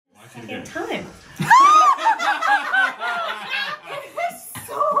second time.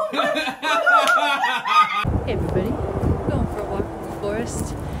 Hey everybody, I'm going for a walk in the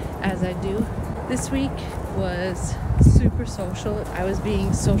forest, as I do. This week was super social. I was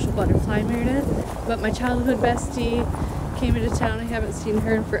being social butterfly Meredith, but my childhood bestie came into town. I haven't seen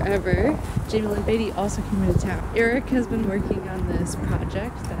her in forever. Jaime Lyn Beatty also came into town. Eric has been working on this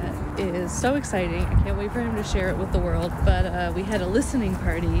project that is so exciting. I can't wait for him to share it with the world. But we had a listening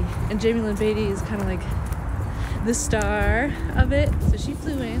party, and Jaime Lyn Beatty is kind of like the star of it. So she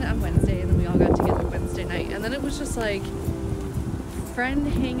flew in on Wednesday, and then we all got together Wednesday night. And then it was just like friend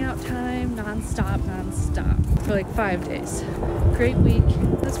hangout time, non-stop for like 5 days. Great week.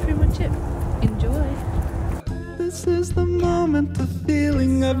 That's pretty much it. Enjoy. This is the moment, the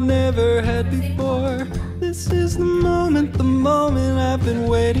feeling I've never had before. This is the moment I've been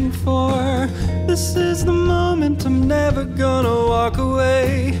waiting for. This is the moment I'm never gonna walk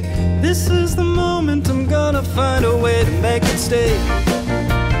away. This is the moment I'm gonna find a way to make it stay.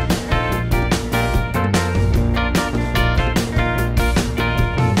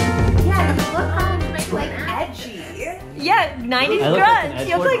 Yeah, 90s grunge.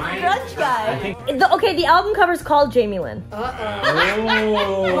 You look like a grunge guy. Okay, the album cover's called Jaime Lyn. The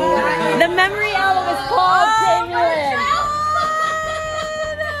memory album is called Jaime Lyn.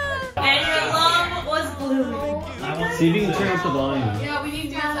 And your love was blooming. See if you can turn up the volume. Yeah, we need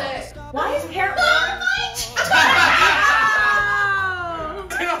to do that. Why is Paramore?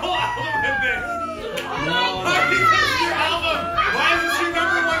 Get a whole album of this. No. Why is this your album? Why is this your #1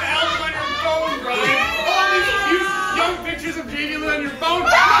 album on your phone, Brian? All these cute young pictures of Jaime Lyn on your phone.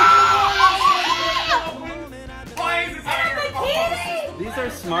 Why is this on your phone? These are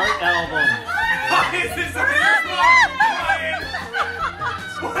smart albums. Why is this on your phone, Brian?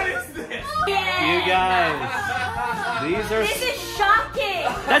 What is this? You guys. These are. This is shocking.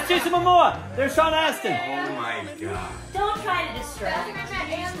 That's Jason Momoa. There's Sean Astin. Oh my god. Don't try to distract.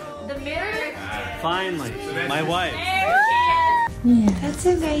 And the mirror. Finally, my wife. There she is. That's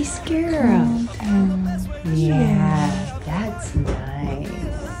a nice girl. Yeah, that's nice.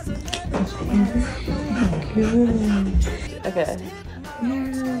 Okay.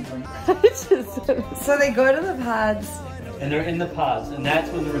 So they go to the pods. And they're in the pods, and that's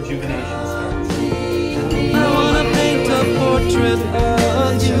when the rejuvenation starts. I wanna paint a portrait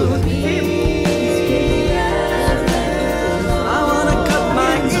of you. I wanna cut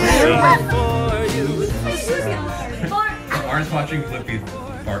my hair for you. Ours watching Blippi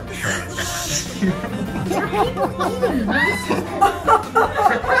fart shorts.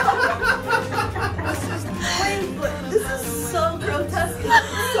 This is so grotesque.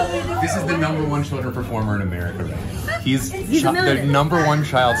 This is the #1 children performer in America right now. He's a the millionaire. #1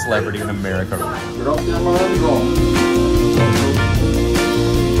 child celebrity in America right now.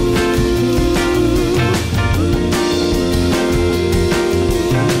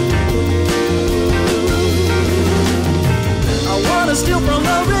 I wanna steal from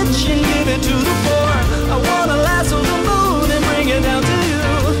the rich and give it to the poor. I wanna lasso the moon and bring it down to you.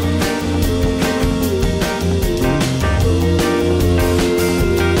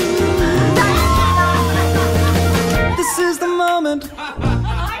 This is the moment. I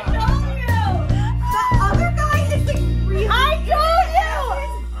told you! The other guy is like really... I told you!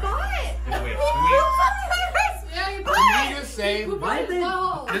 His butt! Can you just say,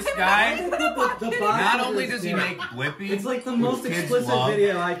 this guy, not only does he make Blippi, It's like the most explicit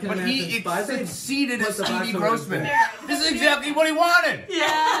video I can but imagine. he succeeded as Put the box Stevie over his Grossman. face. This is exactly what he wanted.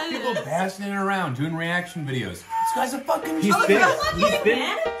 Yeah. People passing it around, doing reaction videos. This guy's a fucking He's genius.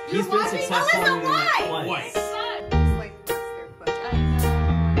 been successful in White.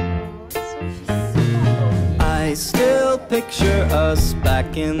 I still picture us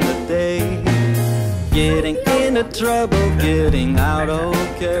back in the day, getting into trouble, getting out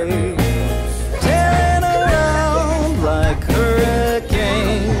okay, tearing around like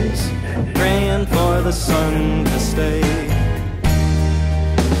hurricanes, praying for the sun to stay.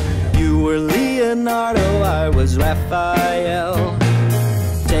 You were Leonardo, I was Raphael,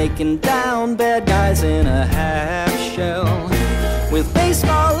 taking down bad guys in a half shell, with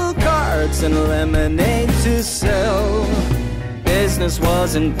baseball cards and lemonade to sell. Business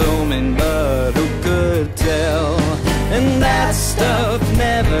wasn't booming, but who could tell? And that stuff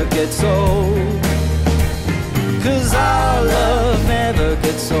never gets old, 'cause our love never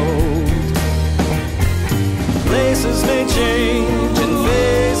gets old. Places may change and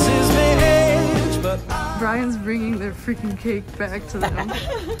faces may age, but Brian's bringing their freaking cake back to them.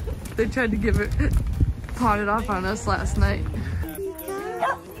 They tried to give it, pawn it off on us last night.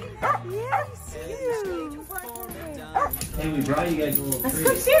 Hey, we brought you guys a little Let's treat.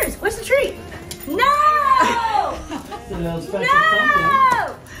 go upstairs. What's the treat? No! It's a little special No!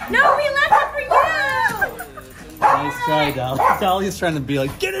 something. No, we left it for you! Nice try, Dolly. Dolly's trying to be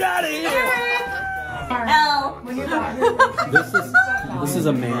like, get it out of here! Hell. When you're back. This is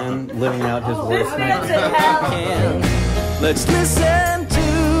a man living out his worst Man's nightmare. in hell. Let's listen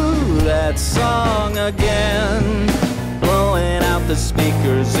to that song again, blowing out the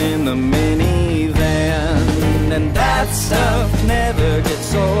speakers in the minivan. And that stuff never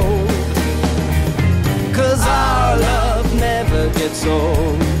gets old, 'cause our love never gets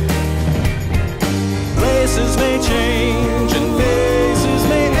old. Places may change and faces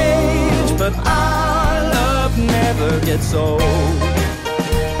may age, but our love never gets old.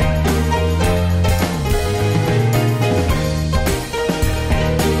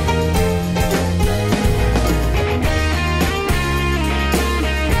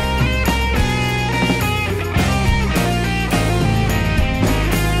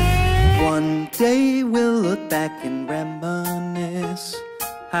 One day we'll look back and reminisce.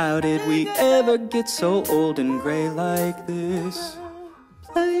 How did we ever get so old and gray like this?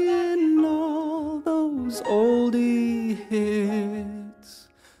 Playing all those oldie hits,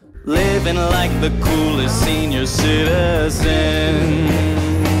 living like the coolest senior citizens.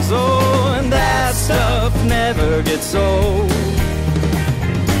 Oh, and that stuff never gets old,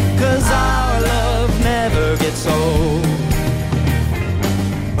 'cause our love never gets old.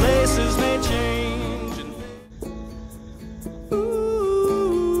 Places may change and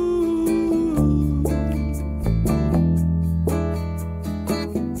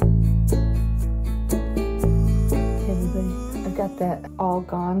I've got that all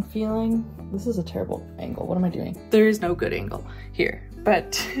gone feeling. This is a terrible angle. What am I doing? There is no good angle here,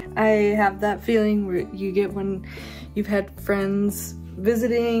 but I have that feeling where you get when you've had friends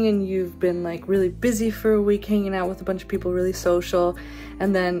visiting and you've been like really busy for a week hanging out with a bunch of people, really social,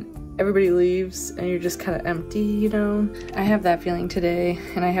 and then everybody leaves and you're just kind of empty, you know? I have that feeling today,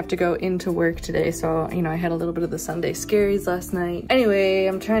 and I have to go into work today, so, you know, I had a little bit of the Sunday scaries last night. Anyway,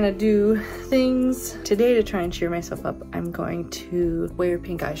 I'm trying to do things today to try and cheer myself up. I'm going to wear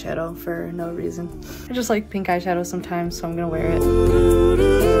pink eyeshadow for no reason. I just like pink eyeshadow sometimes, so I'm gonna wear it.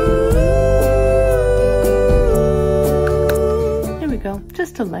 There we go.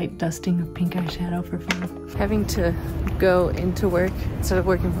 Just a light dusting of pink eyeshadow for fun. Having to go into work instead of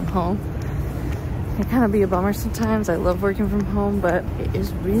working from home can kind of be a bummer sometimes. I love working from home, but it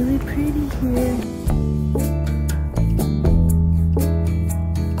is really pretty here.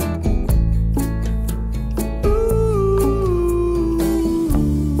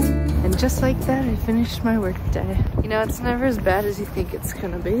 And just like that, I finished my work day. You know, it's never as bad as you think it's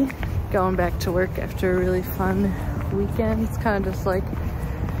gonna be. Going back to work after a really fun weekend, it's kind of just like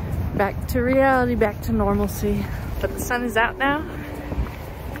back to reality, back to normalcy. But the sun is out now.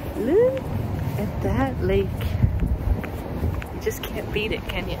 Look at that lake. You just can't beat it,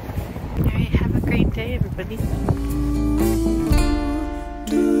 can you? All right, have a great day, everybody.